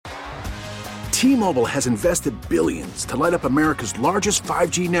T-Mobile has invested billions to light up America's largest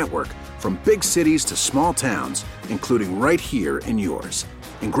 5G network, from big cities to small towns, including right here in yours.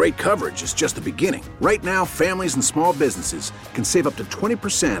 And great coverage is just the beginning. Right now, families and small businesses can save up to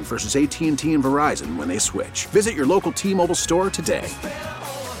 20% versus AT&T and Verizon when they switch. Visit your local T-Mobile store today.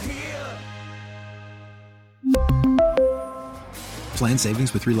 Plan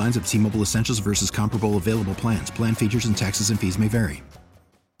savings with 3 lines of T-Mobile Essentials versus comparable available plans. Plan features and taxes and fees may vary.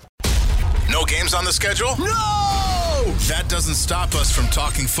 No games on the schedule? No! That doesn't stop us from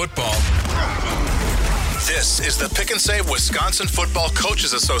talking football. This is the Pick and Save Wisconsin Football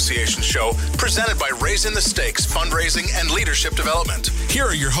Coaches Association show, presented by Raising the Stakes Fundraising and Leadership Development. Here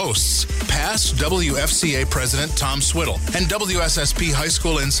are your hosts, past WFCA President Tom Swiddle and WSSP High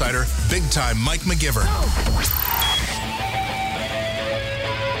School Insider, big-time Mike McGivern.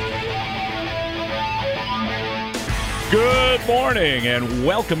 Good morning and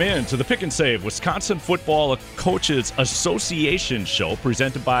welcome in to the Pick and Save Wisconsin Football Coaches Association show,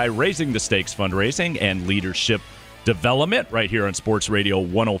 presented by Raising the Stakes Fundraising and Leadership Development, right here on Sports Radio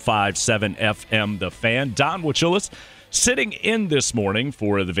 105.7 FM The Fan. Don Wachilis sitting in this morning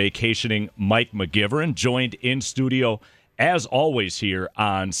for the vacationing Mike McGivern, joined in studio as always here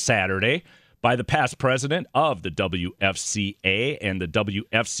on Saturday by the past president of the WFCA and the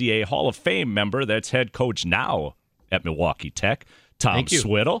WFCA Hall of Fame member, that's head coach now at Milwaukee Tech, Tom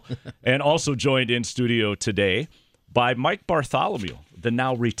Swiddle, and also joined in studio today by Mike Bartholomew, the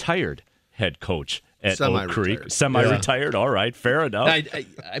now retired head coach at Oak Creek. Semi-retired, all right, fair enough.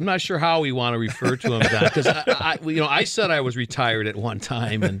 I'm not sure how we want to refer to him, Don, because I said I was retired at one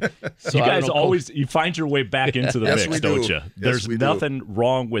time, and so you guys you find your way back into the mix, don't you? There's nothing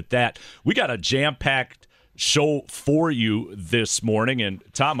wrong with that. We got a jam-packed show for you this morning, and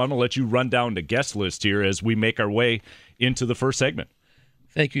Tom, I'm going to let you run down the guest list here as we make our way into the first segment.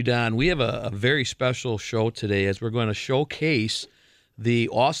 Thank you, Don. We have a very special show today as we're going to showcase the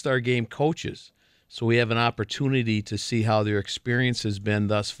All-Star Game coaches. So we have an opportunity to see how their experience has been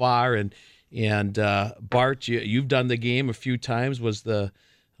thus far. And Bart, you've done the game a few times, was the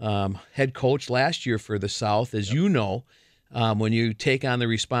head coach last year for the South, as you know. When you take on the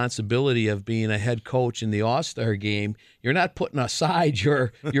responsibility of being a head coach in the All-Star Game, you're not putting aside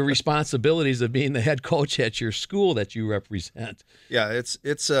your responsibilities of being the head coach at your school that you represent. Yeah,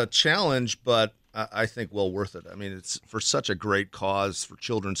 it's a challenge, but I think well worth it. I mean, it's for such a great cause for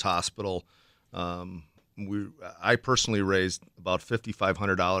Children's Hospital. I personally raised about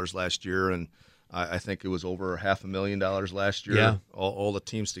 $5,500 last year, and I think it was over $500,000 last year. Yeah. All the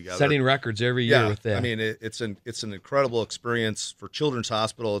teams together, setting records every year with that. I mean, it's an incredible experience for Children's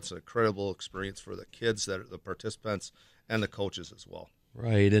Hospital. It's an incredible experience for the kids, that are the participants, and the coaches as well.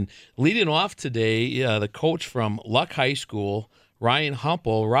 Right, and leading off today, the coach from Luck High School, Ryan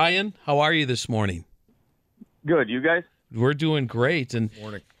Humpel. Ryan, how are you this morning? Good, you guys? We're doing great, and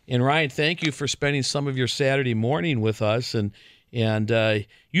morning. And Ryan, thank you for spending some of your Saturday morning with us, and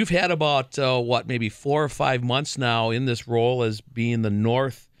you've had about, maybe 4 or 5 months now in this role as being the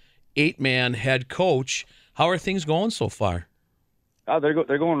North 8-man head coach. How are things going so far? They're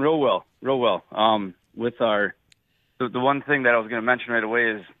going real well. With the one thing that I was going to mention right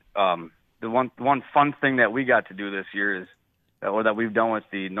away is the one fun thing that we got to do this year is, or that we've done with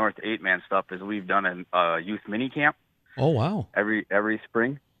the North 8-man stuff, is we've done a youth mini camp. Oh, wow. Every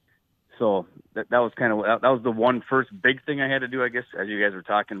spring. So that was that was the one first big thing I had to do, I guess, as you guys were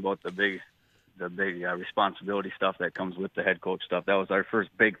talking about the big responsibility stuff that comes with the head coach stuff. That was our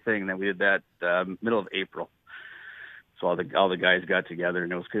first big thing. That we did that middle of April. So all the guys got together,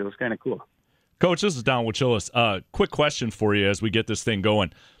 and it was kind of cool. Coach, this is Don Wachilis. Quick question for you as we get this thing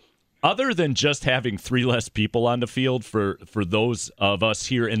going. Other than just having 3 less people on the field, for those of us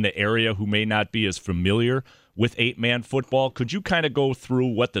here in the area who may not be as familiar with 8-man football, could you kind of go through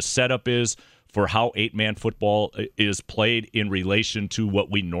what the setup is for how 8-man football is played in relation to what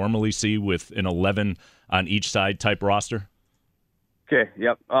we normally see with an 11 on each side type roster? Okay,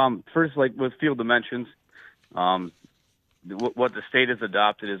 yep. First, like with field dimensions, what the state has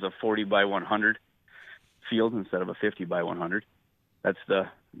adopted is a 40 by 100 field instead of a 50 by 100. That's the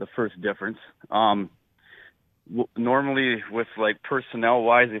first difference. Normally, with like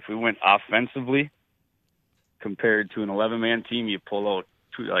personnel-wise, if we went offensively, compared to an 11-man team, you pull out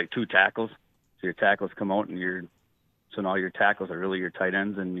two tackles. So your tackles come out, and so now your tackles are really your tight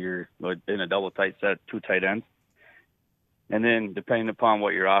ends, and you're in a double tight set, 2 tight ends. And then depending upon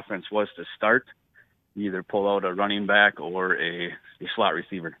what your offense was to start, you either pull out a running back or a slot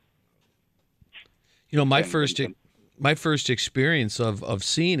receiver. You know, my first experience of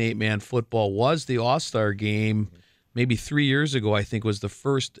seeing 8-man football was the All-Star Game maybe 3 years ago, I think, was the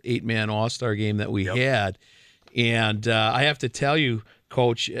first 8-man All-Star game that we had. And I have to tell you,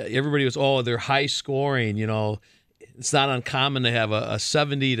 Coach, everybody was, they're high scoring, It's not uncommon to have a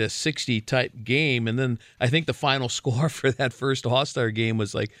 70 to 60 type game, and then I think the final score for that first All-Star game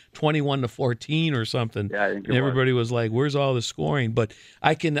was like 21 to 14 or something. Yeah, I think and everybody was like, "Where's all the scoring?" But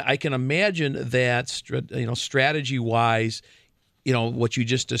I can imagine that strategy wise, what you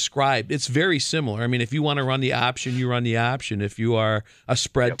just described, it's very similar. I mean, if you want to run the option, you run the option. If you are a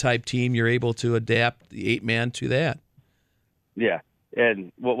spread type team, you're able to adapt the 8-man to that. Yeah,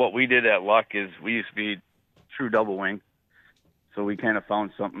 and what we did at Luck is we used to be true double wing, so we kind of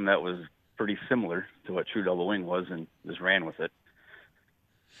found something that was pretty similar to what true double wing was and just ran with it.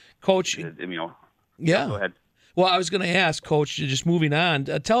 Coach, yeah, go ahead. Well, I was going to ask, Coach, just moving on,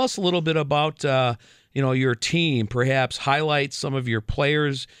 tell us a little bit about your team, perhaps highlight some of your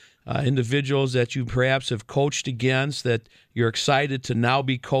players, individuals that you perhaps have coached against that you're excited to now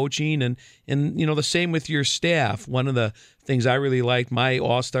be coaching, and the same with your staff. One of the things I really liked, my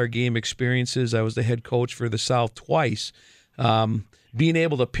All-Star game experiences, I was the head coach for the South twice. Being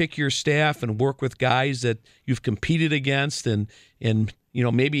able to pick your staff and work with guys that you've competed against and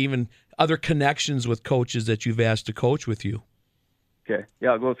maybe even other connections with coaches that you've asked to coach with you. Okay.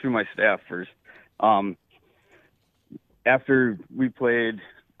 Yeah, I'll go through my staff first. After we played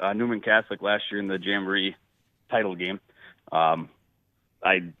Newman Catholic last year in the Jamboree title game,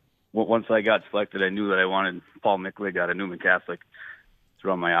 once I got selected, I knew that I wanted Paul Micklig out of Newman Catholic to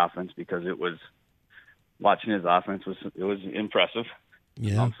run my offense because watching his offense was impressive.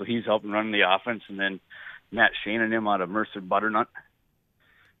 Yeah. So he's helping run the offense, and then Matt Shane and him out of Mercer Butternut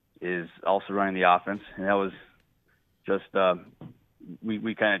is also running the offense, and that was just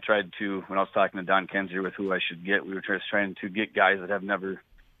we kind of tried to, when I was talking to Don Kenzier with who I should get, we were just trying to get guys that have never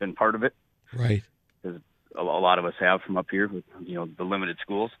been part of it. Right. Because a lot of us have from up here with the limited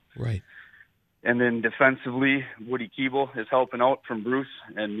schools. Right. And then defensively, Woody Keeble is helping out from Bruce,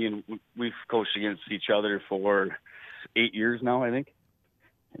 and we've coached against each other for 8 years now, I think.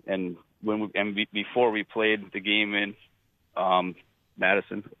 And before we played the game in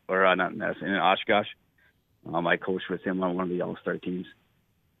Madison, or not Madison, in Oshkosh, I coached with him on one of the All-Star teams.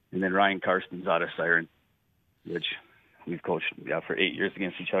 And then Ryan Karsten's out of Siren, which we've coached for 8 years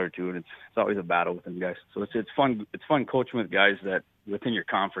against each other too, and it's always a battle with them guys. So it's fun. It's fun coaching with guys that within your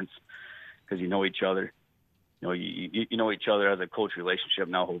conference, because you know each other. You know each other as a coach relationship.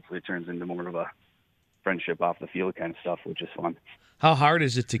 Now hopefully it turns into more of a friendship off the field kind of stuff, which is fun. How hard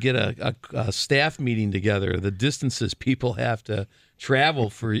is it to get a staff meeting together? The distances people have to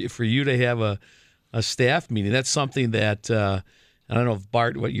travel for you to have a staff meeting. That's something that I don't know if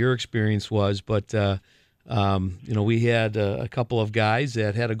Bart what your experience was, but we had a couple of guys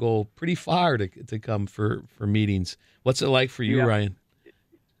that had to go pretty far to come for meetings. What's it like for you, Ryan?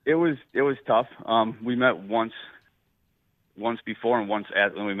 It was tough. We met once before and once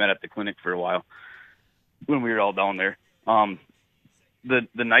when we met at the clinic for a while when we were all down there. The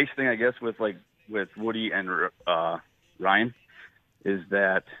nice thing, I guess, with Woody and Ryan is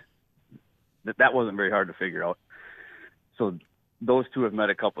that wasn't very hard to figure out. So those two have met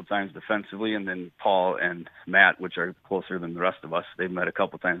a couple times defensively, and then Paul and Matt, which are closer than the rest of us, they've met a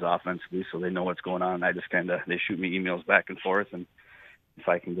couple times offensively, so they know what's going on. I just they shoot me emails back and forth, and if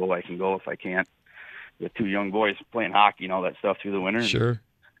I can go, I can go. If I can't, with two young boys playing hockey and all that stuff through the winter, sure,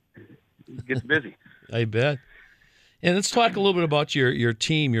 it gets busy. I bet. And let's talk a little bit about your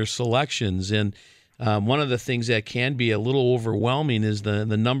team, your selections. And one of the things that can be a little overwhelming is the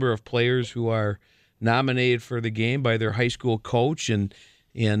number of players who are nominated for the game by their high school coach. And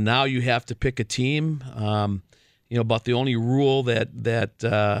now you have to pick a team. About the only rule that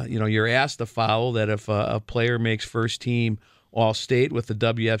you're asked to follow, that if a player makes first team All-State with the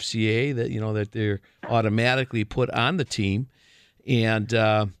WFCA, that they're automatically put on the team.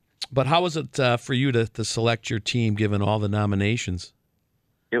 And but how was it for you to select your team given all the nominations?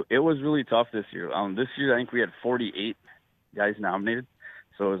 It was really tough this year. This year I think we had 48 guys nominated,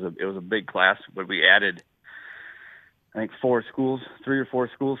 so it was a big class. But we added, I think, 3 or 4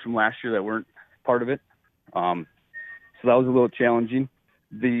 schools from last year that weren't part of it. So that was a little challenging.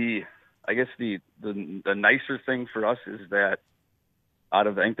 I guess the nicer thing for us is that I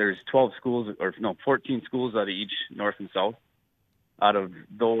think there's 14 schools out of each North and South. Out of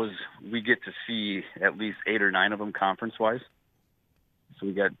those, we get to see at least 8 or 9 of them conference-wise. So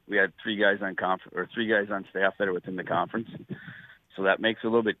we had 3 guys on staff that are within the conference. So that makes it a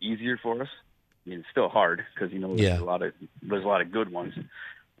little bit easier for us. I mean, it's still hard because there's a lot of good ones.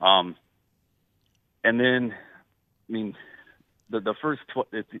 And then, I mean, the first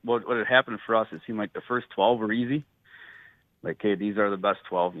what had happened for us, it seemed like the first 12 were easy, like, hey, these are the best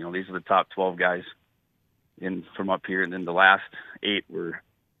 12. These are the top 12 guys from up here. And then the last 8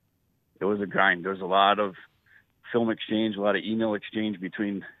 it was a grind. There was a lot of film exchange, a lot of email exchange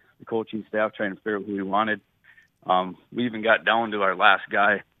between the coaching staff trying to figure out who we wanted. We even got down to our last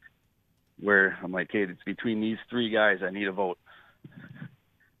guy where I'm like, hey, it's between these 3 guys. I need a vote.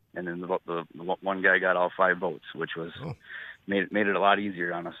 And then the one guy got all 5 votes, which was made it a lot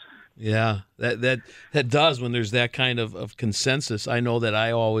easier on us. Yeah, that does when there's that kind of consensus. I know that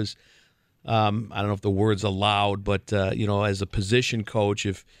I always, I don't know if the word's allowed, but, as a position coach,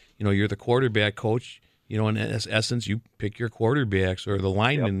 if, you're the quarterback coach, in essence, you pick your quarterbacks or the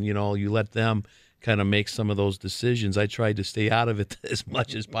linemen, you let them kind of make some of those decisions. I tried to stay out of it as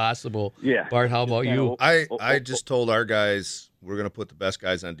much as possible. Yeah. Bart, how about you? I just told our guys we're going to put the best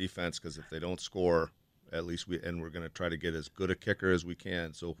guys on defense because if they don't score, at least we're going to try to get as good a kicker as we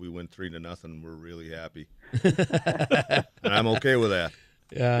can. So if we win 3-0, we're really happy. And I'm okay with that.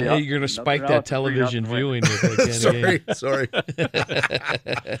 Yeah, hey, you're going to spike that television viewing. Sorry. It's going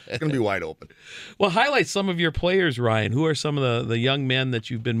to be wide open. Well, highlight some of your players, Ryan. Who are some of the young men that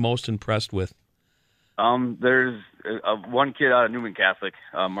you've been most impressed with? There's one kid out of Newman Catholic,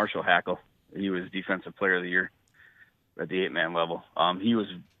 Marshall Hackle. He was Defensive Player of the Year at the 8-man level.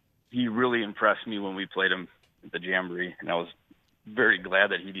 He really impressed me when we played him at the Jamboree, and I was very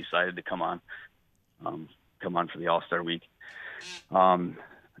glad that he decided to come on for the All-Star Week.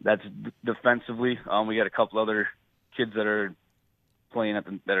 That's defensively. We got a couple other kids that are playing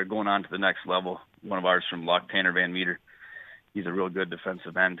that are going on to the next level. One of ours from Locke, Tanner Van Meter. He's a real good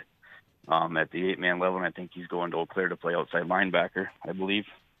defensive end at the 8-man level, and I think he's going to Eau Claire to play outside linebacker, I believe.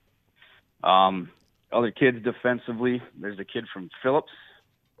 Other kids defensively, there's a kid from Phillips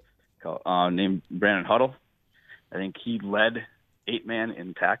named Brandon Huddle. I think he led 8-man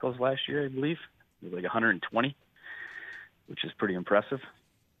in tackles last year, I believe. It was like 120. Which is pretty impressive.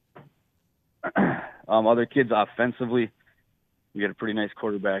 Other kids offensively, we got a pretty nice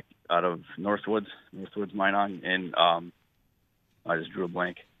quarterback out of Northwoods Minong, and I just drew a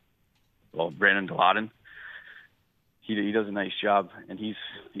blank. Well, Brandon Deladen. He does a nice job, and he's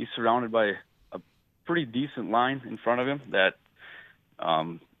surrounded by a pretty decent line in front of him that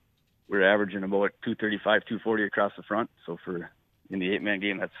we're averaging about 235, 240 across the front. So in the 8-man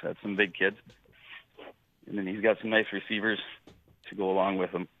game, that's some big kids. And then he's got some nice receivers to go along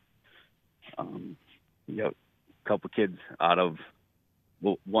with him. We got a couple kids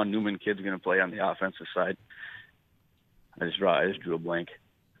one Newman kid's going to play on the offensive side. I just drew a blank.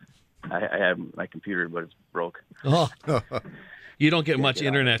 I have my computer, but it's broke. Oh, you don't get much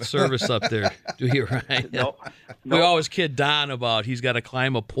internet service up there, do you, Ryan? No. We always kid Don about he's got to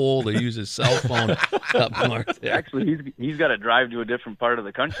climb a pole to use his cell phone up north there. Actually, he's got to drive to a different part of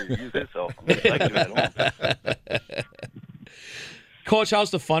the country to use his cell phone. I do it at home. Coach, how's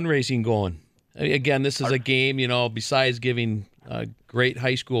the fundraising going? Again, this is a game, besides giving great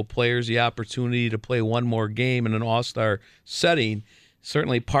high school players the opportunity to play one more game in an all-star setting,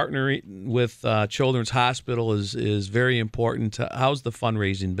 certainly partnering with Children's Hospital is very important. How's the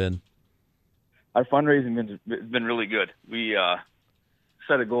fundraising been? Our fundraising has been really good. We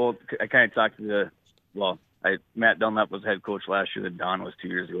set a goal. I kind of talked to Matt Dunlap was head coach last year. That Don was 2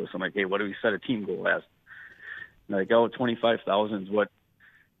 years ago. So I'm like, hey, what do we set a team goal as? And like, 25,000 is what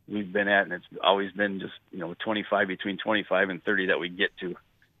we've been at, and it's always been just 25 between 25 and 30 that we get to.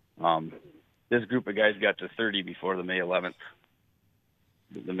 This group of guys got to 30 before the May 11th.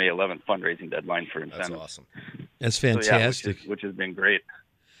 The May 11th fundraising deadline for incentives. That's awesome. That's fantastic. So, which has been great.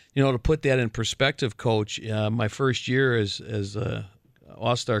 To put that in perspective, Coach, my first year as a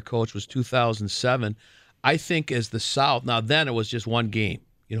All-Star coach was 2007. I think as the South, now then it was just one game.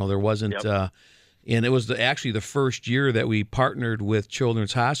 There wasn't, and it was actually the first year that we partnered with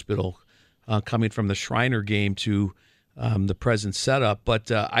Children's Hospital, coming from the Shriner game to the present setup. But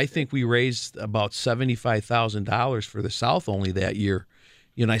I think we raised about $75,000 for the South only that year.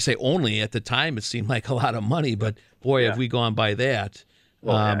 I say only. At the time, it seemed like a lot of money, but boy, have we gone by that.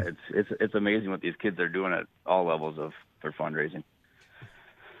 Well, it's amazing what these kids are doing at all levels for fundraising.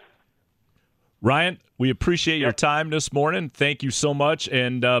 Ryan, we appreciate your time this morning. Thank you so much,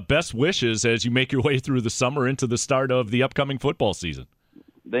 and best wishes as you make your way through the summer into the start of the upcoming football season.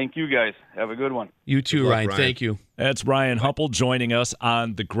 Thank you, guys. Have a good one. You too, Ryan. Thank you. That's Ryan Humpel joining us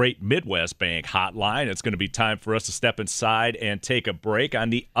on the Great Midwest Bank Hotline. It's going to be time for us to step inside and take a break.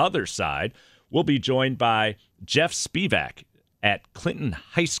 On the other side, we'll be joined by Jeff Spivak at Clinton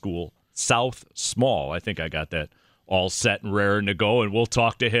High School South Small. I think I got that all set and raring to go, and we'll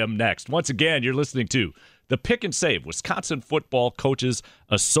talk to him next. Once again, you're listening to the Pick and Save Wisconsin Football Coaches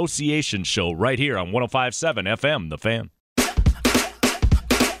Association show right here on 105.7 FM, The Fan.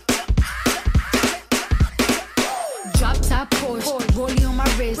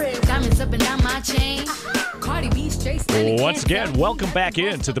 Once again, welcome back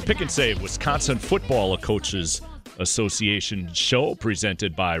into the Pick and Save Wisconsin Football Coaches Association show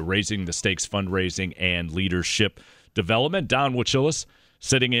presented by Raising the Stakes Fundraising and Leadership Development. Don Wachillis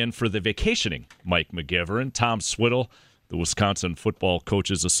sitting in for the vacationing Mike McGivern. Tom Swiddle, the Wisconsin Football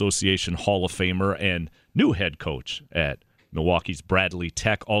Coaches Association Hall of Famer and new head coach at Milwaukee's Bradley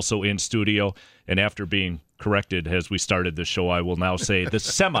Tech, also in studio. And after being corrected as we started the show, I will now say the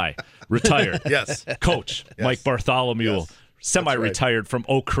semi-retired coach, Mike Bartholomew, semi-retired from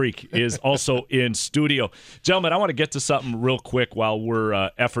Oak Creek, is also in studio. Gentlemen, I want to get to something real quick while we're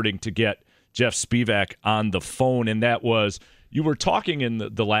efforting to get Jeff Spivak on the phone, and that was, you were talking in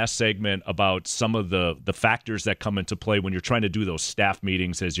the last segment about some of the factors that come into play when you're trying to do those staff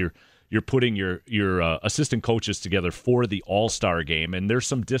meetings as you're putting your assistant coaches together for the All-Star game, and there's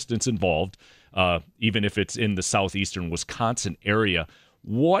some distance involved, even if it's in the southeastern Wisconsin area.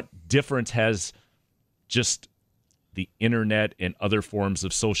 What difference has just the internet and other forms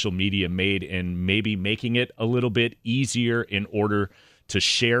of social media made in maybe making it a little bit easier in order to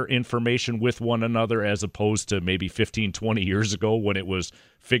share information with one another, as opposed to maybe 15, 20 years ago when it was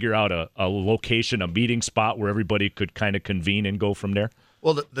figure out a location, a meeting spot where everybody could kind of convene and go from there?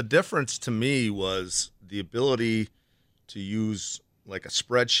 Well, the difference to me was the ability to use like a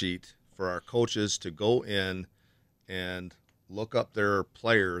spreadsheet for our coaches to go in and look up their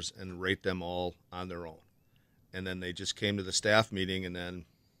players and rate them all on their own. And then they just came to the staff meeting, and then,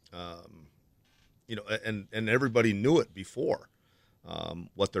 and everybody knew it before,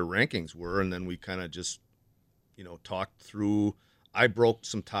 what their rankings were. And then we kind of just, talked through. I broke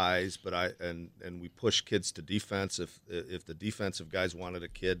some ties, but and we pushed kids to defense. If the defensive guys wanted a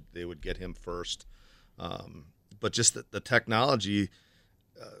kid, they would get him first. But just the technology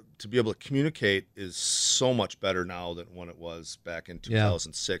to be able to communicate is so much better now than when it was back in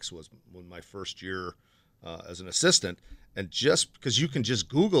 2006 was when my first year as an assistant. And just because you can just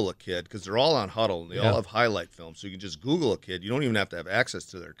Google a kid, because they're all on Huddle and they all have highlight film, so you can just Google a kid. You don't even have to have access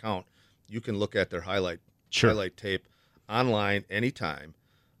to their account. You can look at their highlight tape online anytime,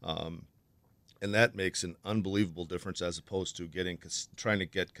 and that makes an unbelievable difference as opposed to trying to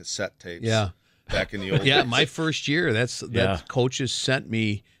get cassette tapes. Back in the old days. My first year, that coaches sent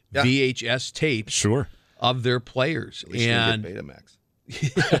me VHS tapes of their players. At least and you get Betamax.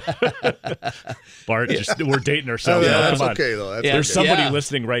 Bart, we're dating ourselves. That's okay though. There's somebody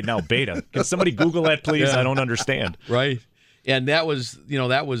listening right now. Beta. Can somebody Google that, please? I don't understand. Right. And that was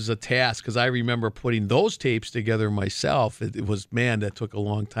a task, because I remember putting those tapes together myself. It was, that took a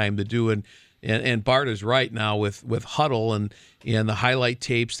long time to do. And Bart is right now with Huddle and the highlight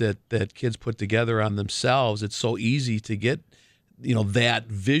tapes that kids put together on themselves. It's so easy to get, that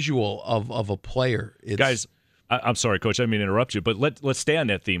visual of a player. Guys, I'm sorry, Coach, I didn't mean to interrupt you, but let's stay on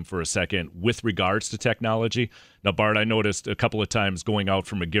that theme for a second with regards to technology. Now, Bart, I noticed a couple of times going out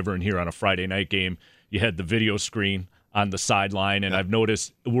from McGivern here on a Friday night game, you had the video screen on the sideline, and I've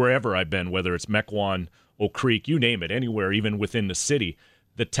noticed wherever I've been, whether it's Mequon, Oak Creek, you name it, anywhere, even within the city,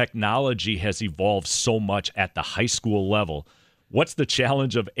 the technology has evolved so much at the high school level. What's the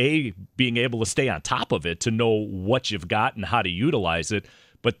challenge of, A, being able to stay on top of it, to know what you've got and how to utilize it,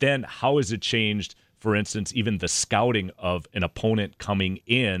 but then how has it changed, for instance, even the scouting of an opponent coming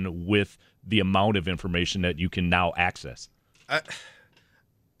in with the amount of information that you can now access? And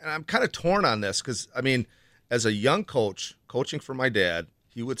I'm kind of torn on this because, as a young coach, coaching for my dad,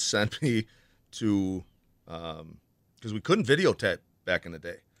 he would send me to because we couldn't videotape back in the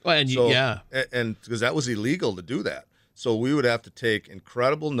day. Well, and because that was illegal to do that. So we would have to take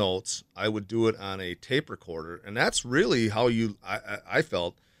incredible notes. I would do it on a tape recorder, and that's really how I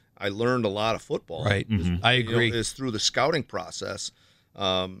felt I learned a lot of football. Right, I agree. Is through the scouting process.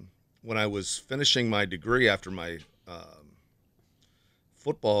 When I was finishing my degree after my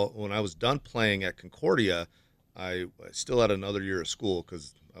football, when I was done playing at Concordia, I still had another year of school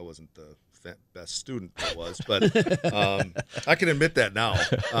because I wasn't the best student I was, but I can admit that now.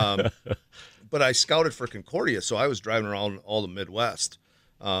 But I scouted for Concordia, so I was driving around all the Midwest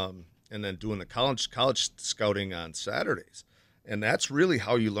and then doing the college scouting on Saturdays. And that's really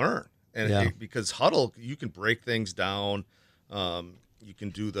how you learn. And because Huddle, you can break things down. You can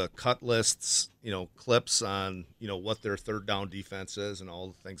do the cut lists, clips on, what their third down defense is and all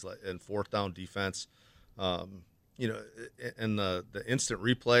the things and fourth down defense. And the instant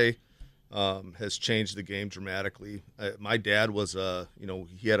replay has changed the game dramatically. My dad was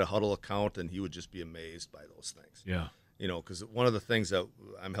he had a Huddle account, and he would just be amazed by those things. Yeah. Because one of the things that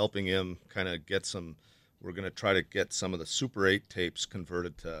I'm helping him kind of get we're going to try to get some of the Super 8 tapes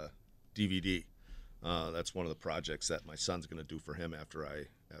converted to DVD. That's one of the projects that my son's going to do for him after I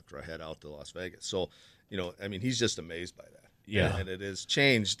head out to Las Vegas. So I mean, he's just amazed by that. Yeah. And it has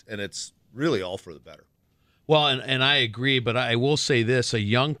changed, and it's really all for the better. Well, and I agree, but I will say this: a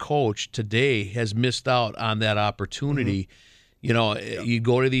young coach today has missed out on that opportunity. You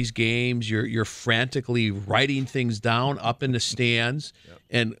go to these games, you're frantically writing things down up in the stands,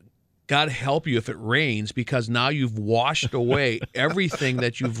 and God help you if it rains, because now you've washed away everything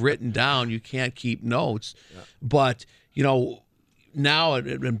that you've written down. You can't keep notes. But, now,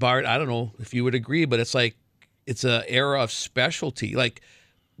 and Bart, I don't know if you would agree, but it's like it's an era of specialty. Like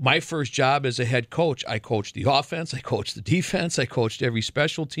my first job as a head coach, I coached the offense, I coached the defense, I coached every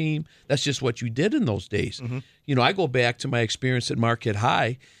special team. That's just what you did in those days. I go back to my experience at Marquette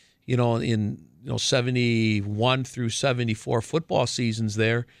High, in 71 through 74 football seasons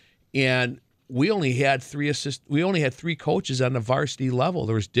there. And we only had three coaches on the varsity level.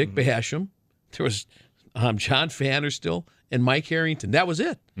 There was Dick Basham, there was John Fanderstill, and Mike Harrington. That was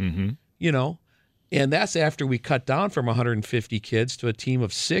it. And that's after we cut down from 150 kids to a team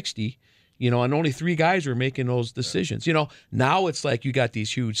of 60. And only 3 guys were making those decisions. Now it's like you got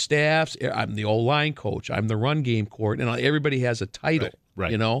these huge staffs. I'm the O-line coach. I'm the run game coach, and everybody has a title.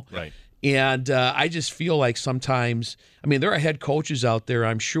 Right. Right. And I just feel like sometimes, there are head coaches out there,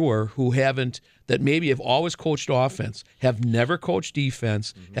 I'm sure, who that maybe have always coached offense, have never coached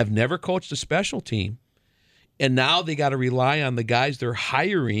defense, have never coached a special team, and now they got to rely on the guys they're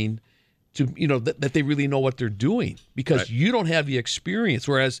hiring to, that they really know what they're doing, because you don't have the experience.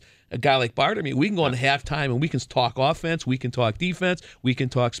 Whereas a guy like Bart, we can go into halftime and we can talk offense, we can talk defense, we can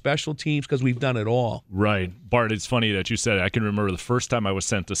talk special teams, because we've done it all. Right. Bart, it's funny that you said it. I can remember the first time I was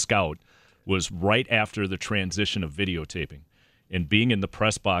sent to scout was right after the transition of videotaping, and being in the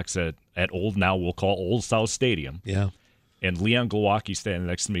press box at Old South Stadium. Yeah. And Leon Glowacki standing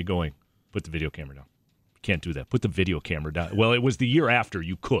next to me going, "Put the video camera down. Can't do that. Put the video camera down." Well, it was the year after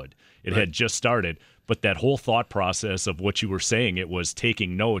you could. It had just started. But that whole thought process of what you were saying, it was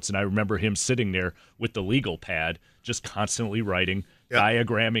taking notes. And I remember him sitting there with the legal pad, just constantly writing,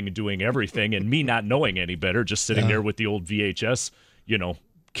 diagramming, and doing everything. And me not knowing any better, just sitting there with the old VHS,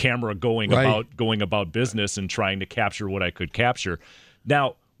 camera going about business and trying to capture what I could capture.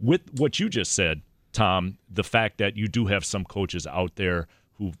 Now, with what you just said, Tom, the fact that you do have some coaches out there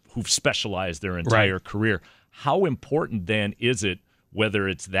who've specialized their entire career, how important then is it, whether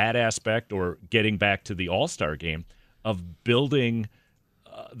it's that aspect or getting back to the All-Star game, of building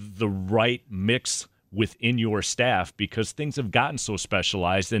the right mix within your staff, because things have gotten so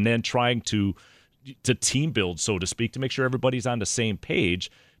specialized, and then trying to team build, so to speak, to make sure everybody's on the same page,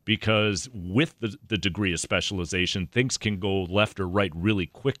 because with the degree of specialization, things can go left or right really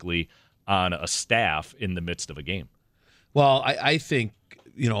quickly on a staff in the midst of a game. Well, I think,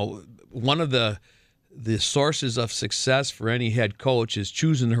 one of the sources of success for any head coach is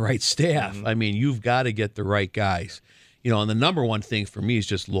choosing the right staff. You've got to get the right guys. And the number one thing for me is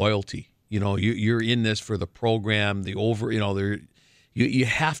just loyalty. You're in this for the program, you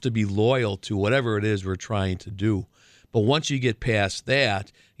have to be loyal to whatever it is we're trying to do. But once you get past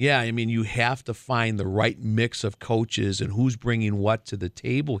that, you have to find the right mix of coaches and who's bringing what to the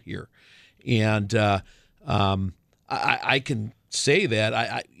table here. And I can say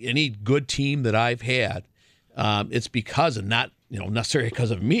that any good team that I've had, it's because of not necessarily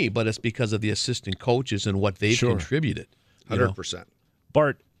because of me, but it's because of the assistant coaches and what they've contributed. 100%.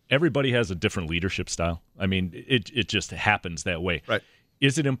 Bart, everybody has a different leadership style. It just happens that way. Right.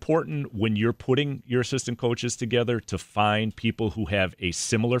 Is it important when you're putting your assistant coaches together to find people who have a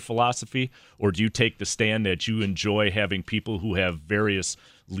similar philosophy, or do you take the stand that you enjoy having people who have various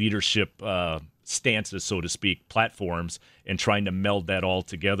leadership stances, so to speak, platforms, and trying to meld that all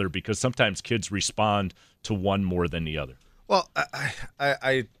together? Because sometimes kids respond to one more than the other. Well,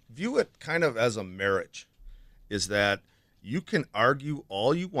 I view it kind of as a marriage, is that you can argue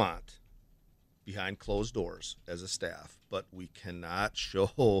all you want behind closed doors as a staff, but we cannot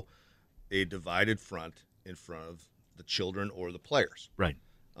show a divided front in front of the children or the players. Right.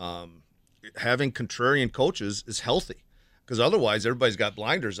 Having contrarian coaches is healthy, because otherwise everybody's got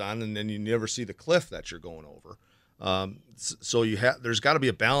blinders on, and then you never see the cliff that you're going over. So there's got to be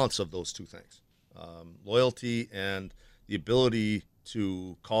a balance of those two things, loyalty and the ability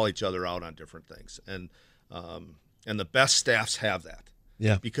to call each other out on different things. And the best staffs have that.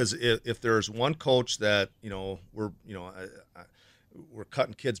 Yeah. Because if there's one coach that we're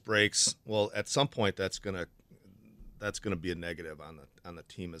cutting kids' breaks, well, at some point that's gonna be a negative on the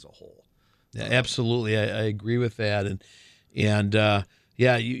team as a whole. Yeah, absolutely, I agree with that, and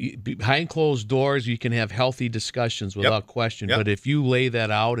you, behind closed doors you can have healthy discussions without question. But if you lay that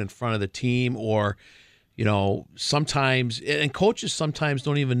out in front of the team, or sometimes, and coaches sometimes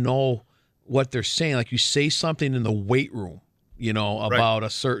don't even know what they're saying. Like you say something in the weight room, about a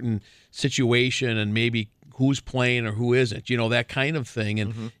certain situation and maybe who's playing or who isn't, that kind of thing.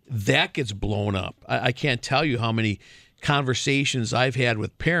 And that gets blown up. I can't tell you how many conversations I've had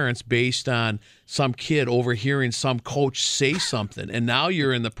with parents based on some kid overhearing some coach say something, and now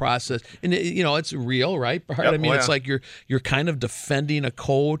you're in the process, and it's real, right, Bart? Yep. I mean, it's like you're kind of defending a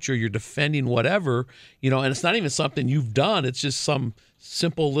coach or you're defending whatever, and it's not even something you've done. It's just some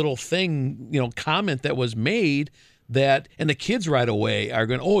simple little thing, comment that was made that, and the kids right away are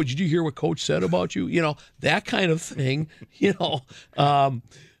going, oh, did you hear what coach said about you? That kind of thing,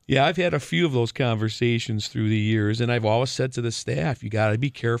 Yeah, I've had a few of those conversations through the years, and I've always said to the staff, you got to be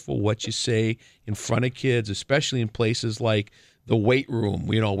careful what you say in front of kids, especially in places like the weight room,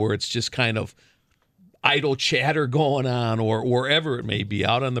 where it's just kind of idle chatter going on, or wherever it may be,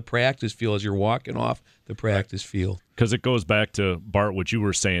 out on the practice field as you're walking off the practice field. Because it goes back to, Bart, what you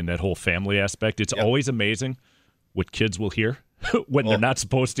were saying, that whole family aspect. It's always amazing what kids will hear when they're not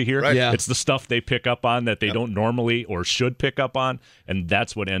supposed to hear. Right. Yeah. It's the stuff they pick up on that they don't normally or should pick up on, and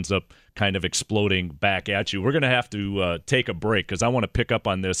that's what ends up kind of exploding back at you. We're going to have to take a break because I want to pick up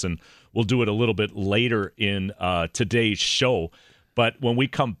on this, and we'll do it a little bit later in today's show. But when we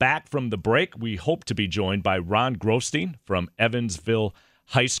come back from the break, we hope to be joined by Ron Grosstein from Evansville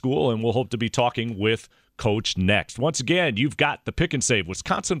High School, and we'll hope to be talking with Coach next. Once again, you've got the Pick and Save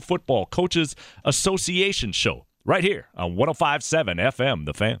Wisconsin Football Coaches Association show right here on 105.7 FM,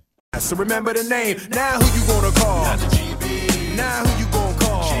 The Fan. So remember the name. Now who you gonna call? Now who you gonna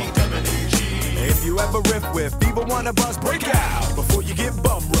call? If you ever riff with fever, wanna bust, break out before you get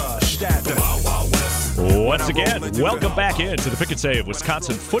bum rushed at the Wild Wild West. Once again, welcome back into the Pick and Save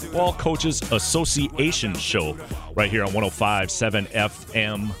Wisconsin Football Coaches Association show right here on 105.7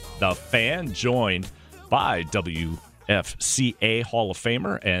 FM, The Fan, joined by WFCA Hall of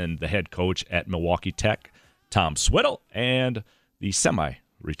Famer and the head coach at Milwaukee Tech, Tom Swiddle, and the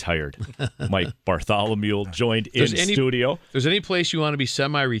semi-retired Mike Bartholomew joined in studio. If there's any place you want to be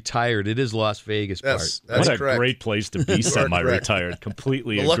semi-retired, it is Las Vegas, Bart. That's What a correct. great place to be semi-retired.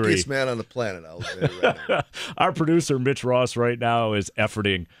 Completely The agree. luckiest man on the planet, I'll say right now. Our producer, Mitch Ross, right now is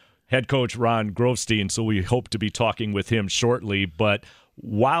efforting head coach Ron Grosstein, so we hope to be talking with him shortly. But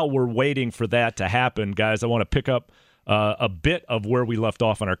while we're waiting for that to happen, guys, I want to pick up a bit of where we left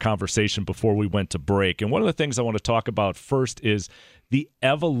off in our conversation before we went to break. And one of the things I want to talk about first is the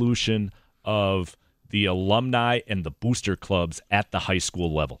evolution of the alumni and the booster clubs at the high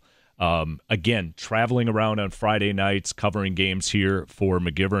school level. Again, traveling around on Friday nights, covering games here for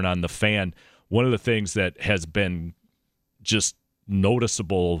McGivern on The Fan, one of the things that has been just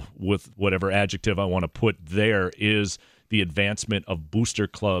noticeable, with whatever adjective I want to put there, is the advancement of booster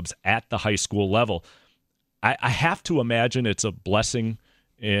clubs at the high school level. I have to imagine it's a blessing,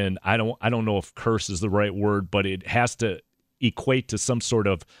 and I don't know if curse is the right word, but it has to equate to some sort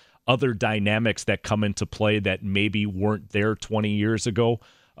of other dynamics that come into play that maybe weren't there 20 years ago.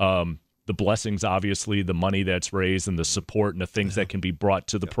 The blessings, obviously, the money that's raised and the support and the things that can be brought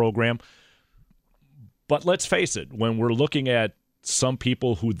to the program. But let's face it, when we're looking at some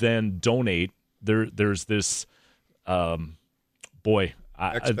people who then donate, there's this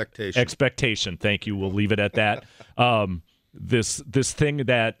expectation. Thank you. We'll leave it at that. This thing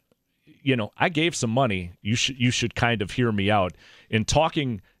that, I gave some money. You should kind of hear me out. In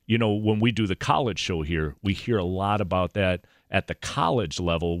talking, when we do the college show here, we hear a lot about that at the college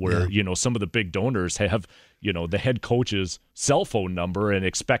level, where some of the big donors have the head coach's cell phone number and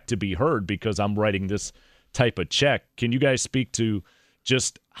expect to be heard because I'm writing this type of check. Can you guys speak to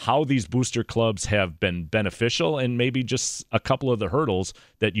just how these booster clubs have been beneficial, and maybe just a couple of the hurdles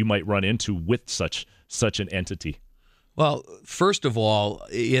that you might run into with such an entity? Well, first of all,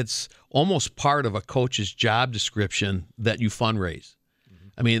 it's almost part of a coach's job description that you fundraise. Mm-hmm.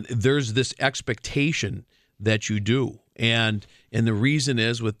 I mean, there's this expectation that you do. And the reason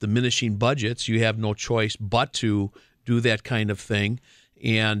is, with diminishing budgets, you have no choice but to do that kind of thing.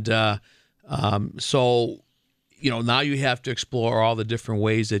 And so now you have to explore all the different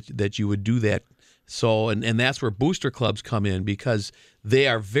ways that you would do that. So, and that's where booster clubs come in, because they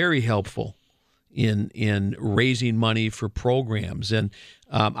are very helpful in raising money for programs. And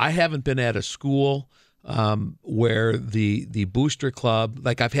I haven't been at a school where the booster club,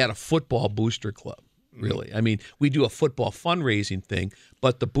 like I've had a football booster club, really. I mean, we do a football fundraising thing,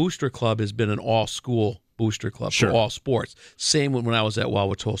 but the booster club has been an all-school booster club for all sports. Same when I was at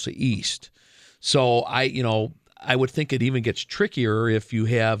Wauwatosa East. So I would think it even gets trickier if you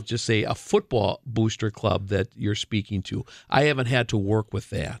have just, say, a football booster club that you're speaking to. I haven't had to work with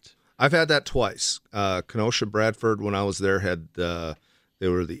that. I've had that twice. Kenosha Bradford, when I was there, had the they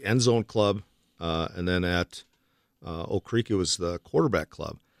were the end zone club, and then at Oak Creek it was the quarterback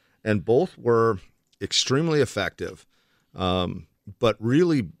club, and both were extremely effective. But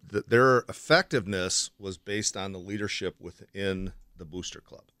really, their effectiveness was based on the leadership within the booster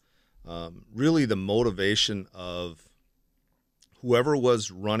club. Really, the motivation of whoever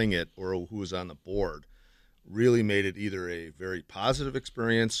was running it or who was on the board really made it either a very positive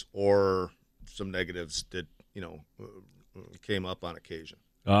experience or some negatives that came up on occasion.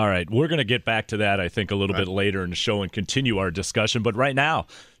 All right, we're going to get back to that, I think, a little bit later in the show and continue our discussion. But right now,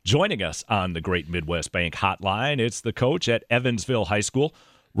 joining us on the Great Midwest Bank Hotline, it's the coach at Evansville High School,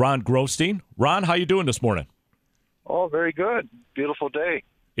 Ron Grostein. Ron, how you doing this morning? Oh, very good. Beautiful day.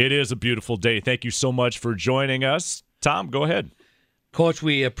 It is a beautiful day. Thank you so much for joining us. Tom, go ahead. Coach,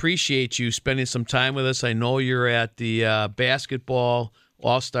 we appreciate you spending some time with us. I know you're at the basketball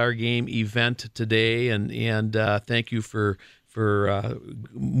All-Star Game event today, and thank you for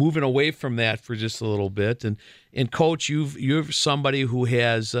moving away from that for just a little bit. And Coach, you're somebody who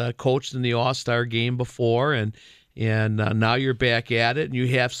has coached in the All-Star Game before, and now you're back at it, and you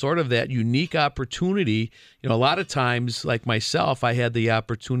have sort of that unique opportunity. A lot of times, like myself, I had the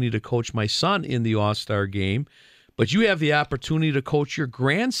opportunity to coach my son in the All-Star Game, but you have the opportunity to coach your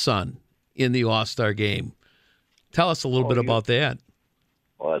grandson in the All-Star Game. Tell us a little bit about that.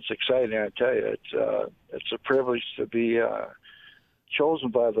 Well, it's exciting, I tell you. It's a privilege to be chosen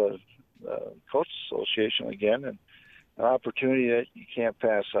by the Coach Association again, and an opportunity that you can't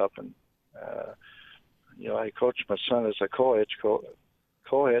pass up. And I coached my son as a co-head coach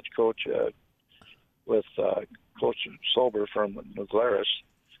with Coach Sober from New Glarus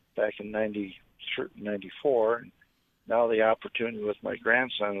back in 94. And now the opportunity with my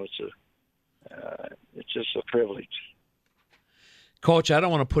grandson, it's just a privilege. Coach, I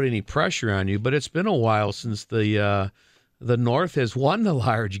don't want to put any pressure on you, but it's been a while since the North has won the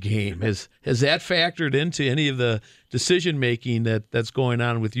large game. Has that factored into any of the decision making that's going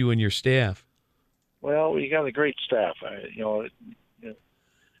on with you and your staff? Well, we got a great staff.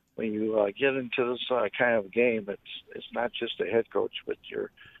 When you get into this kind of game, it's not just the head coach, but your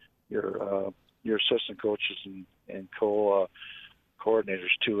assistant coaches and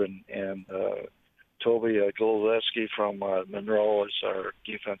coordinators too, and Toby Golodeski from Monroe is our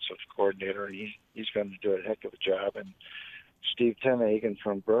defensive coordinator. He's going to do a heck of a job. And Steve Tenhagen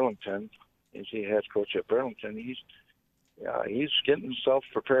from Burlington, is the head coach at Burlington. He's getting himself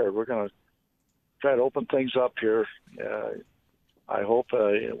prepared. We're going to try to open things up here. I hope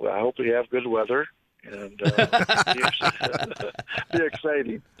we have good weather and be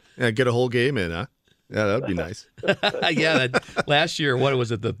exciting. Yeah, get a whole game in, huh? Yeah, that'd be nice. Yeah, last year, what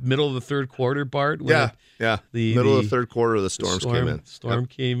was it? The middle of the third quarter, Bart? Yeah. The middle of the third quarter, the storms came in. Storm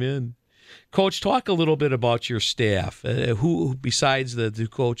came in. Coach, talk a little bit about your staff. Who, besides the two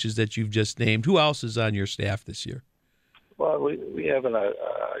coaches that you've just named, who else is on your staff this year? Well, we have an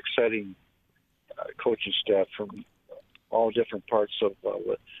exciting coaching staff from all different parts of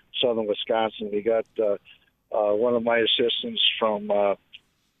southern Wisconsin. We got one of my assistants from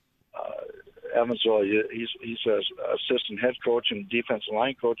Evansville. He's an assistant head coach and defensive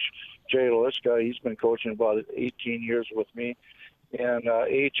line coach, Jay Liska. He's been coaching about 18 years with me. And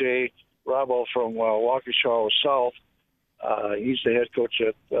A.J. Rabo from Waukesha South, he's the head coach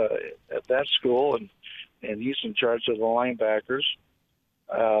at that school, and he's in charge of the linebackers.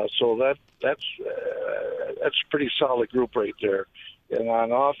 So that's a pretty solid group right there. And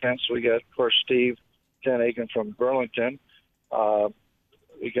on offense, we got, of course, Steve Tenhagen from Burlington.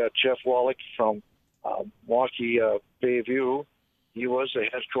 We got Jeff Wallach from Milwaukee Bayview. He was the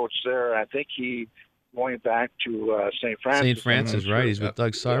head coach there. I think he going back to St. Francis. St. Francis, right. He's with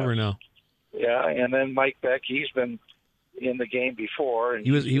Doug Sarver now. Yeah, and then Mike Beck, he's been in the game before. And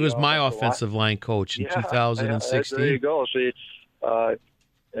he was my offensive line coach in 2016. There you go.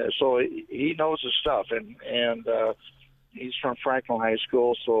 So he knows his stuff, and he's from Franklin High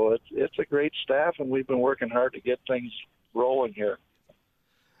School, so it's a great staff, and we've been working hard to get things rolling here.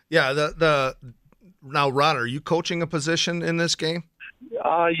 Yeah, now, Ron, are you coaching a position in this game?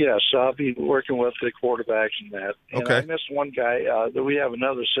 Yes, I'll be working with the quarterbacks and that. And okay. I missed one guy. We have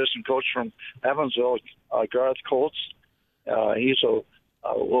another assistant coach from Evansville, Garth Colts.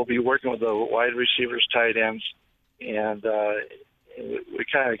 We'll be working with the wide receivers, tight ends, and we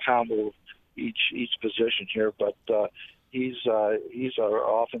kind of combo each position here. But he's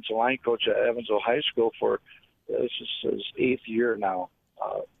our offensive line coach at Evansville High School for this is his 8th year now.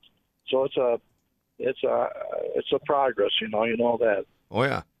 So it's a progress, you know that. Oh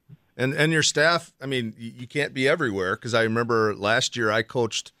yeah, and your staff. I mean, you can't be everywhere because I remember last year I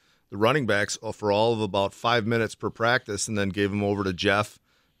coached the running backs for all of about 5 minutes per practice, and then gave them over to Jeff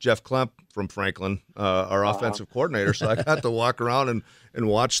Klemp from Franklin, our offensive coordinator. So I got to walk around and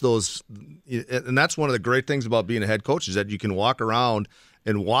watch those. And that's one of the great things about being a head coach is that you can walk around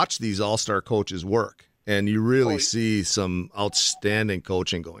and watch these all-star coaches work, and you really see some outstanding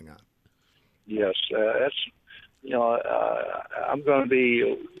coaching going on. Yes, that's, I'm going to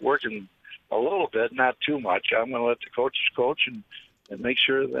be working a little bit, not too much. I'm going to let the coaches coach and make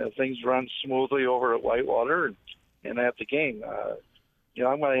sure that things run smoothly over at Whitewater and at the game.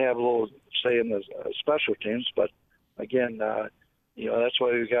 I'm going to have a little say in the special teams, but again, that's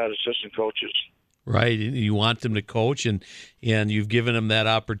why we got assistant coaches. Right, you want them to coach, and you've given them that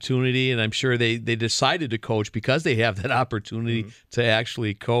opportunity, and I'm sure they decided to coach because they have that opportunity to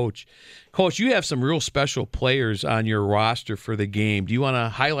actually coach. Coach, you have some real special players on your roster for the game. Do you want to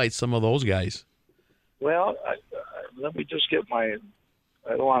highlight some of those guys? Well, let me just get I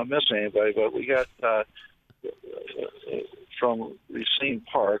don't want to miss anybody, but we got from Racine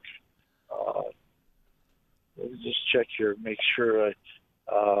Park. Let me just check here, make sure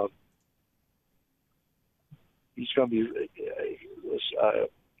he's going to be Is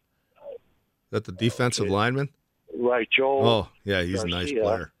that the defensive lineman? Right, Joel. Oh, yeah, he's Garcia, a nice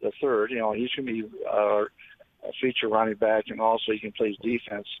player. The third, he's going to be a feature running back, and also he can play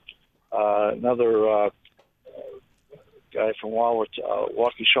defense. Another guy from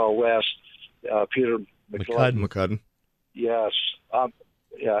Waukesha West, Peter McCudden. Yes, and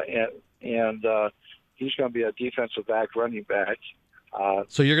he's going to be a defensive back, running back.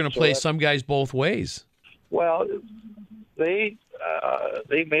 So you're going to play some guys both ways. Well, they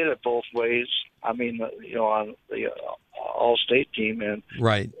made it both ways. I mean, on the all-state team, and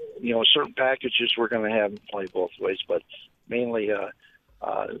right, certain packages we're going to have them play both ways, but mainly,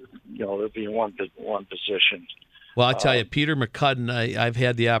 there'll be one position. Well, I tell you, Peter McCudden, I've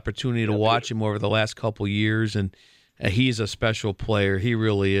had the opportunity to watch him over the last couple of years, and he's a special player. He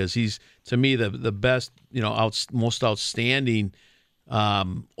really is. He's, to me, the best, most outstanding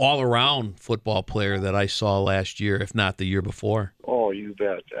all-around football player that I saw last year, if not the year before. Oh, you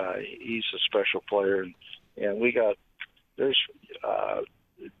bet. He's a special player, and there's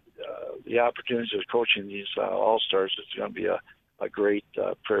the opportunities of coaching these all-stars. It's going to be a great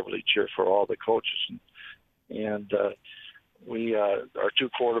privilege here for all the coaches, and we our two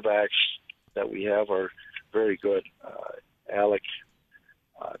quarterbacks that we have are very good. Alec,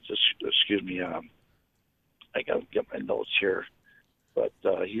 excuse me, I got to get my notes here. But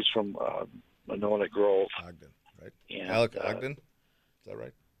he's from Monona Grove. Ogden, right? And, Alec Ogden? Is that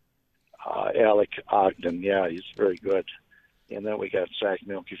right? Alec Ogden, yeah, he's very good. And then we got Zach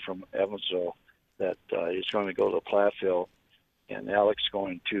Milkey from Evansville that he's going to go to Platteville, and Alec's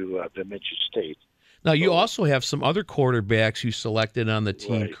going to Bemidji State. Now, you also have some other quarterbacks you selected on the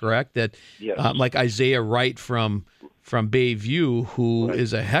team, right. Correct? That, yes. Like Isaiah Wright from Bayview, who right.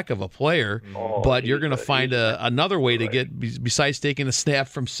 is a heck of a player, but you're going to find another way to get, besides taking a snap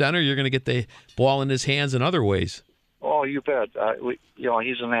from center, you're going to get the ball in his hands in other ways. Oh, you bet.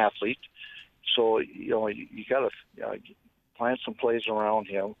 He's an athlete, so you got to plan some plays around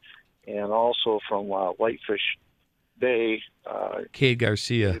him, and also from Whitefish Bay, Cade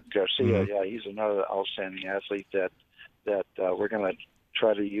Garcia. Yeah, he's another outstanding athlete that we're going to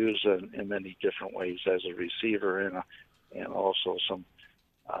try to use in many different ways as a receiver and also some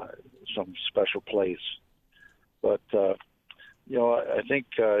special plays. But I think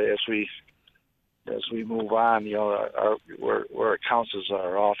as we move on, where it counts as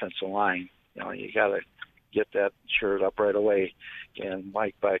our offensive line, you got to get that shirt up right away. And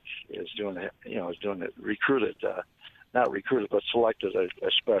Mike Beck is doing it. Is doing it. Not recruited, but selected a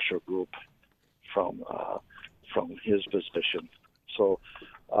special group from his position. So,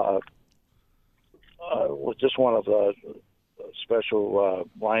 just one of the special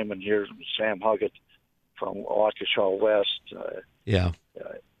linemen here, Sam Huggett from Waukesha West.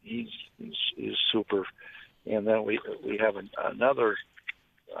 He's super. And then we have another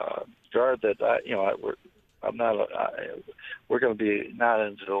guard that we're going to be not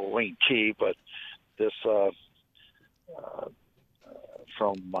into the wing T, but this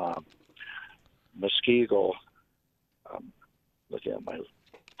from Muskego. Looking at my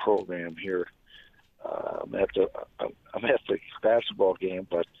program here. I'm at the basketball game,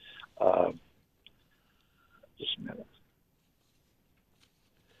 but just a minute.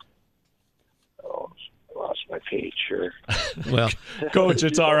 Oh, I lost my page here. Well, Coach,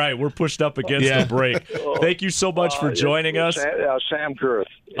 it's all right. We're pushed up against the break. Thank you so much for joining us. Sam Girth.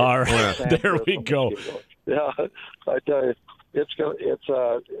 All right, there we go. Yeah, I tell you. It's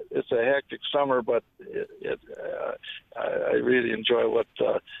a hectic summer, but I really enjoy what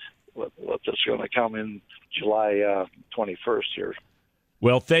that's going to come in July 21st here.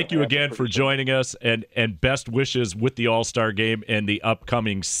 Well, thank you again for joining us, and best wishes with the All-Star Game and the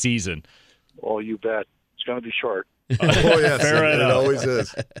upcoming season. Oh, you bet. It's going to be short. Oh, yes. Fair it enough. always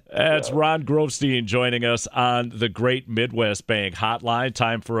is. That's Ron Grovestein joining us on the Great Midwest Bank Hotline.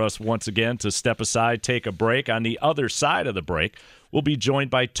 Time for us once again to step aside, take a break. On the other side of the break, we'll be joined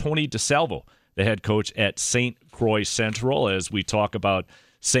by Tony DeSalvo, the head coach at St. Croix Central, as we talk about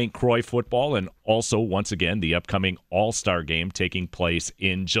St. Croix football and also, once again, the upcoming All-Star Game taking place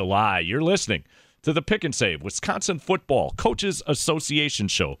in July. You're listening to the Pick and Save Wisconsin Football Coaches Association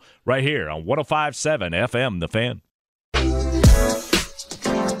show right here on 105.7 FM, The Fan.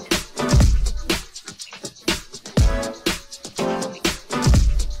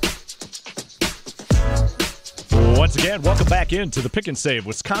 Once again, welcome back into the Pick and Save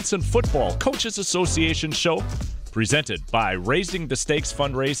Wisconsin Football Coaches Association show, presented by Raising the Stakes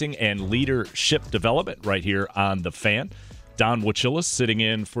Fundraising and Leadership Development right here on The Fan. Don Wachillis sitting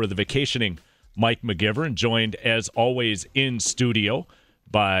in for the vacationing Mike McGivern, joined as always in studio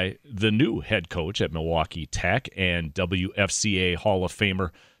by the new head coach at Milwaukee Tech and WFCA Hall of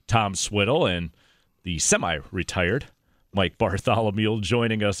Famer Tom Swiddle, and the semi-retired Mike Bartholomew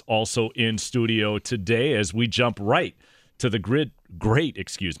joining us also in studio today as we jump right to the great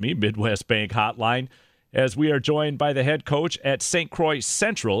Midwest Bank Hotline as we are joined by the head coach at St. Croix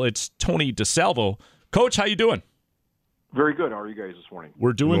Central. It's Tony DeSalvo. Coach, how you doing? Very good. How are you guys this morning?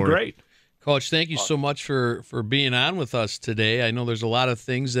 We're doing great. Coach, thank you so much for being on with us today. I know there's a lot of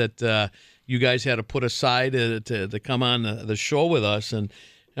things that you guys had to put aside to come on the show with us, and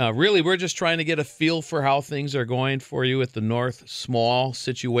really we're just trying to get a feel for how things are going for you at the North Small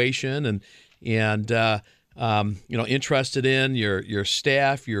situation, and interested in your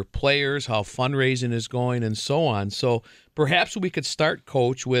staff, your players, how fundraising is going, and so on. So perhaps we could start,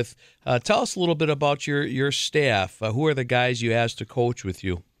 Coach, with tell us a little bit about your staff. Who are the guys you asked to coach with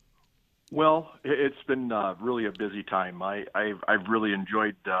you? Well, it's been really a busy time. I've really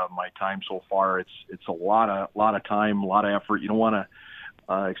enjoyed my time so far. It's a lot of time, a lot of effort. You don't want to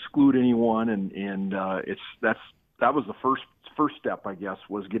exclude anyone, and that was the first step, I guess,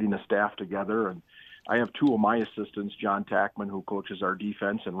 was getting the staff together. And I have two of my assistants, John Tackman, who coaches our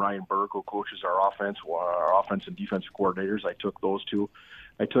defense, and Ryan Berg, who coaches our offense and defensive coordinators. I took those two.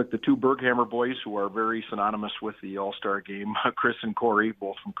 I took the two Berghammer boys, who are very synonymous with the All-Star Game, Chris and Corey,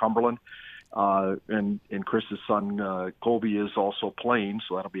 both from Cumberland. And Chris's son, Colby, is also playing,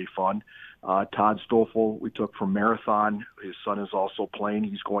 so that'll be fun. Todd Stoffel, we took from Marathon. His son is also playing.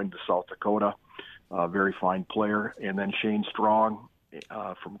 He's going to South Dakota. Very fine player. And then Shane Strong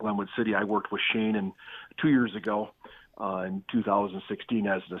from Glenwood City. I worked with Shane 2 years ago. In 2016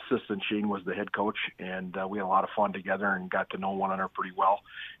 as an assistant. Shane was the head coach, and we had a lot of fun together and got to know one another pretty well.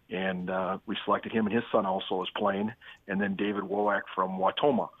 And we selected him, and his son also is playing. And then David Wowak from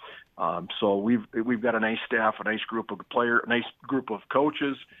Wautoma. So we've got a nice staff, a nice group of players, a nice group of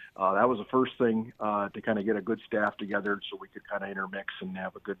coaches. That was the first thing to kind of get a good staff together, so we could kind of intermix and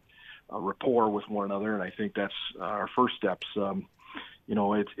have a good rapport with one another. And I think that's our first steps.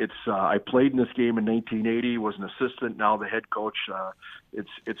 I played in this game in 1980, was an assistant, now the head coach.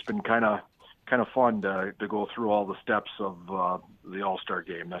 It's been kind of fun to go through all the steps of the All-Star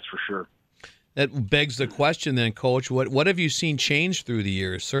Game, that's for sure. That begs the question then, Coach, what have you seen change through the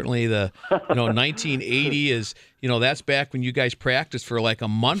years? Certainly the 1980 is, that's back when you guys practiced for like a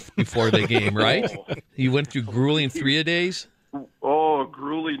month before the game, right? You went through grueling 3-a-days? Oh,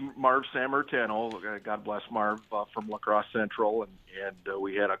 grueling. Marv Sammartino, God bless Marv, from La Crosse Central, and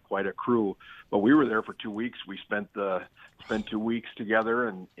we had quite a crew. But we were there for 2 weeks. We spent 2 weeks together,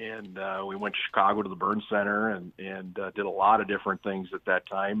 and we went to Chicago to the Burn Center and did a lot of different things at that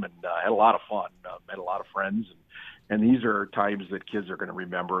time, and had a lot of fun. Met a lot of friends, and these are times that kids are going to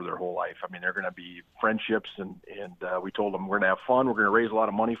remember their whole life. I mean, they're going to be friendships, and we told them we're going to have fun. We're going to raise a lot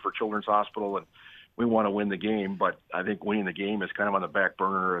of money for Children's Hospital, and we want to win the game, but I think winning the game is kind of on the back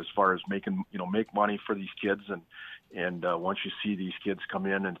burner as far as make money for these kids. And once you see these kids come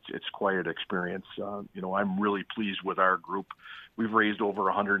in, and it's quite an experience. I'm really pleased with our group. We've raised over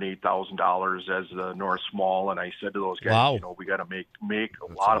 $108,000 as the North Small, and I said to those guys, wow, we got to make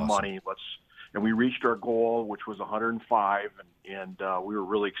a lot of money. And we reached our goal, which was 105, and we were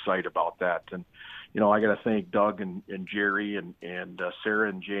really excited about that. And I got to thank Doug and Jerry and Sarah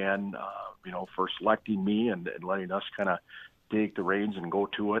and Jan, for selecting me and letting us kind of take the reins and go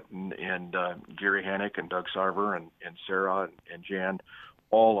to it. And Gary Hannick and Doug Sarver and Sarah and Jan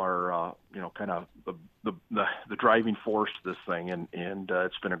all are, kind of the driving force to this thing. And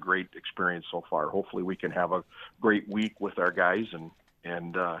it's been a great experience so far. Hopefully we can have a great week with our guys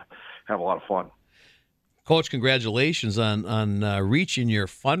and have a lot of fun. Coach, congratulations on reaching your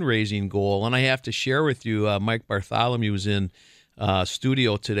fundraising goal. And I have to share with you, Mike Bartholomew was in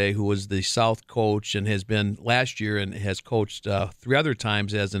studio today, who was the South coach and has been last year and has coached 3 other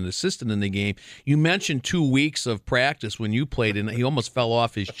times as an assistant in the game. You mentioned 2 weeks of practice when you played, and he almost fell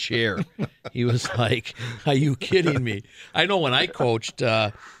off his chair. He was like, are you kidding me? I know when I coached,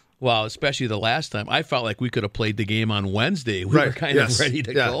 well, especially the last time, I felt like we could have played the game on Wednesday. We were kind of ready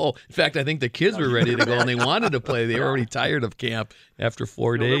to go. In fact, I think the kids were ready to go, and they wanted to play. They were already tired of camp after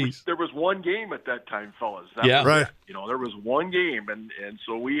 4 days. There was one game at that time, fellas. That was it. There was one game, and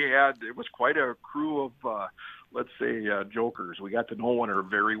so it was quite a crew of, let's say, jokers. We got to know one another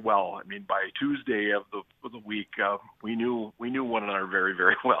very well. I mean, by Tuesday of the week, we knew one another very,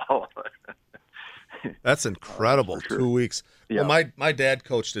 very well. That's incredible. Sure. 2 weeks. Yeah. Well, my dad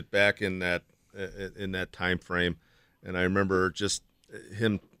coached it back in that time frame, and I remember just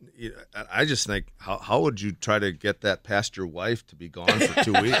him. I just think, how would you try to get that past your wife to be gone for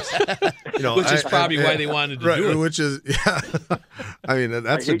 2 weeks? Which is probably why they wanted to do it. Which is, I mean,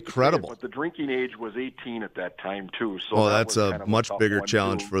 that's incredible. But the drinking age was 18 at that time too. So that's a much bigger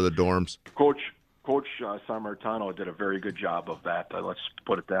challenge for the dorms. Coach Sammartano did a very good job of that. Let's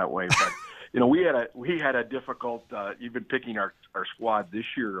put it that way. But we had a difficult. Even picking our squad this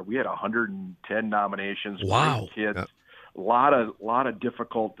year, we had 110 nominations. Wow, kids. Yeah. A lot of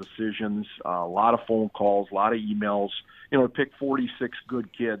difficult decisions, a lot of phone calls, a lot of emails. We picked 46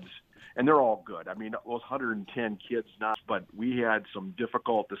 good kids, and they're all good. I mean, those 110 kids, but we had some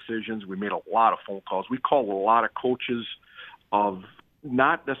difficult decisions. We made a lot of phone calls. We called a lot of coaches of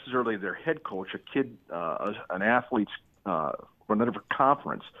not necessarily their head coach, a kid, an athlete's from a different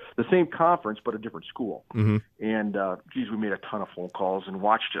conference, the same conference but a different school. Mm-hmm. And we made a ton of phone calls and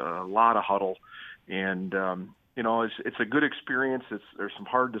watched a lot of huddle, and it's a good experience. There's some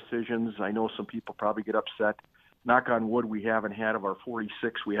hard decisions. I know some people probably get upset. Knock on wood, we haven't had of our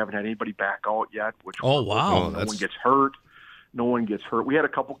 46. We haven't had anybody back out yet. Wow! No one gets hurt. No one gets hurt. We had a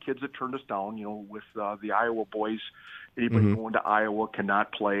couple kids that turned us down. With the Iowa boys, anybody going to Iowa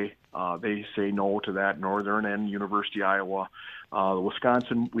cannot play. They say no to that. Northern and University of Iowa.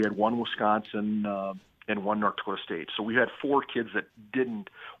 Wisconsin, we had one Wisconsin and one North Dakota State. So we had 4 kids that didn't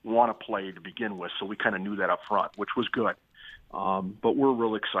want to play to begin with. So we kind of knew that up front, which was good. But we're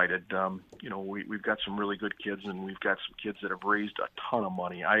real excited. We've got some really good kids, and we've got some kids that have raised a ton of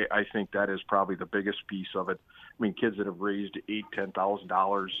money. I think that is probably the biggest piece of it. I mean, kids that have raised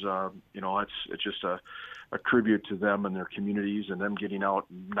 $8,000-$10,000. It's just a tribute to them and their communities, and them getting out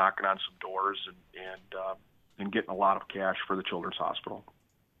and knocking on some doors and getting a lot of cash for the Children's Hospital.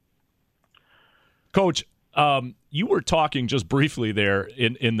 Coach, you were talking just briefly there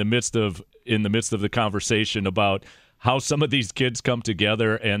in the midst of the conversation about how some of these kids come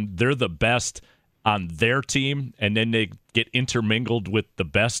together and they're the best on their team, and then they get intermingled with the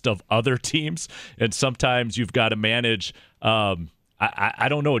best of other teams, and sometimes you've got to manage. I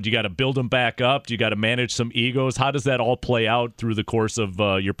don't know. Do you got to build them back up? Do you got to manage some egos? How does that all play out through the course of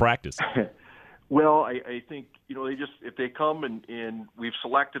your practice? Well, I think they just, if they come and we've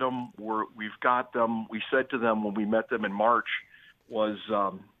selected them, we've got them. We said to them when we met them in March was,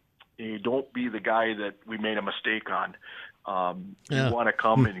 don't be the guy that we made a mistake on. You want to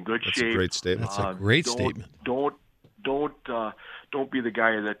come in good shape. That's a great statement. That's a great statement. Don't be the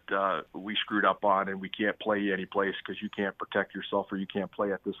guy that we screwed up on and we can't play you any place because you can't protect yourself or you can't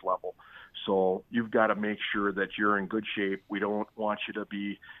play at this level. So you've got to make sure that you're in good shape. We don't want you to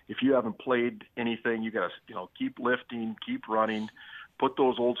be, if you haven't played anything, you got to keep lifting, keep running, put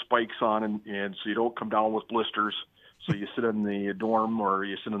those old spikes on, and so you don't come down with blisters. So you sit in the dorm or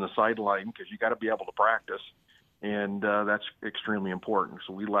you sit on the sideline because you got to be able to practice. And that's extremely important.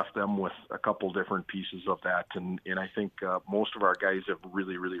 So we left them with a couple different pieces of that. And I think most of our guys have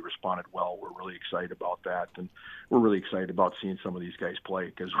really, really responded well. We're really excited about that. And we're really excited about seeing some of these guys play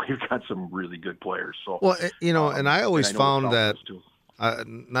because we've got some really good players. So, well, and I always found that,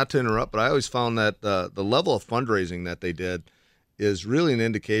 not to interrupt, but I always found that the level of fundraising that they did is really an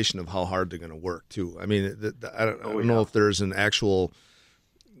indication of how hard they're going to work, too. I mean, I don't know if there's an actual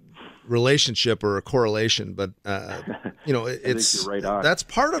relationship or a correlation, but it's right on. That's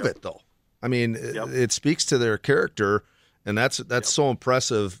part of it, though. I mean, it speaks to their character, and that's so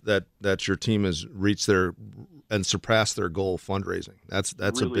impressive that your team has reached their and surpassed their goal of fundraising. That's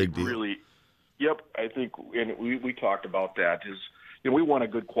really, a big deal. Really, I think, and we talked about that. Is we want a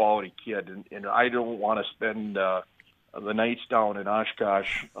good quality kid, and I don't want to spend the nights down in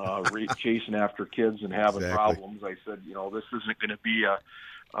Oshkosh chasing after kids and having problems. I said, this isn't going to be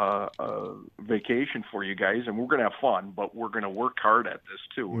a vacation for you guys, and we're going to have fun, but we're going to work hard at this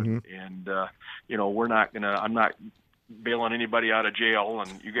too. Mm-hmm. And we're not going to. I'm not bailing anybody out of jail,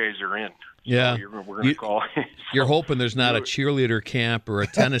 and you guys are in. Yeah, so we're going to call. You're hoping there's not a cheerleader camp or a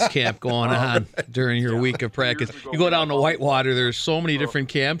tennis camp going on during your week of practice. You go down to Whitewater, there's so many different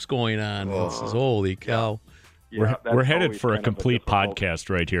camps going on. This is holy cow. Yeah, we're headed for a complete podcast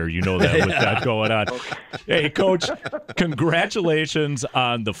right here. You know that with that going on. Okay. Hey, Coach, congratulations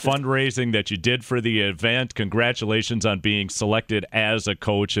on the fundraising that you did for the event. Congratulations on being selected as a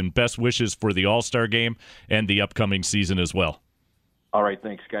coach, and best wishes for the All-Star game and the upcoming season as well. All right,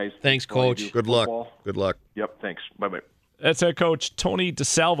 thanks, guys. Thanks, Coach. Good luck. Good luck. Yep, thanks. Bye-bye. That's head coach Tony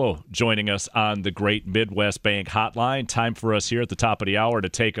DeSalvo joining us on the Great Midwest Bank Hotline. Time for us here at the top of the hour to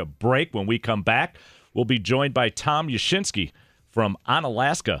take a break. When we come back, we'll be joined by Tom Yashinsky from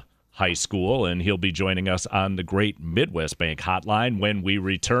Onalaska High School, and he'll be joining us on the Great Midwest Bank Hotline when we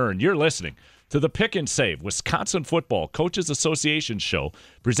return. You're listening to the Pick and Save Wisconsin Football Coaches Association show,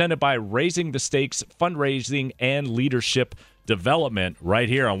 presented by Raising the Stakes Fundraising and Leadership Development, right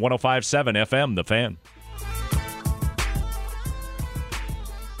here on 105.7 FM, The Fan.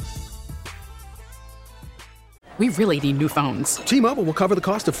 We really need new phones. T-Mobile will cover the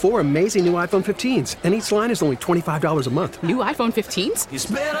cost of 4 amazing new iPhone 15s, and each line is only $25 a month. New iPhone 15s? It's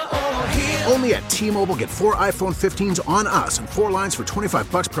better over here. Only at T-Mobile, get 4 iPhone 15s on us and 4 lines for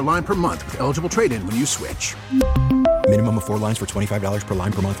 $25 per line per month with eligible trade-in when you switch. Minimum of 4 lines for $25 per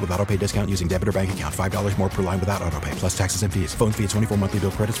line per month with autopay discount using debit or bank account. $5 more per line without autopay, plus taxes and fees. Phone fee at 24 monthly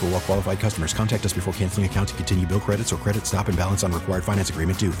bill credits for well-qualified customers. Contact us before canceling account to continue bill credits or credit stop and balance on required finance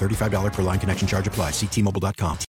agreement due. $35 per line connection charge applies. See T-Mobile.com.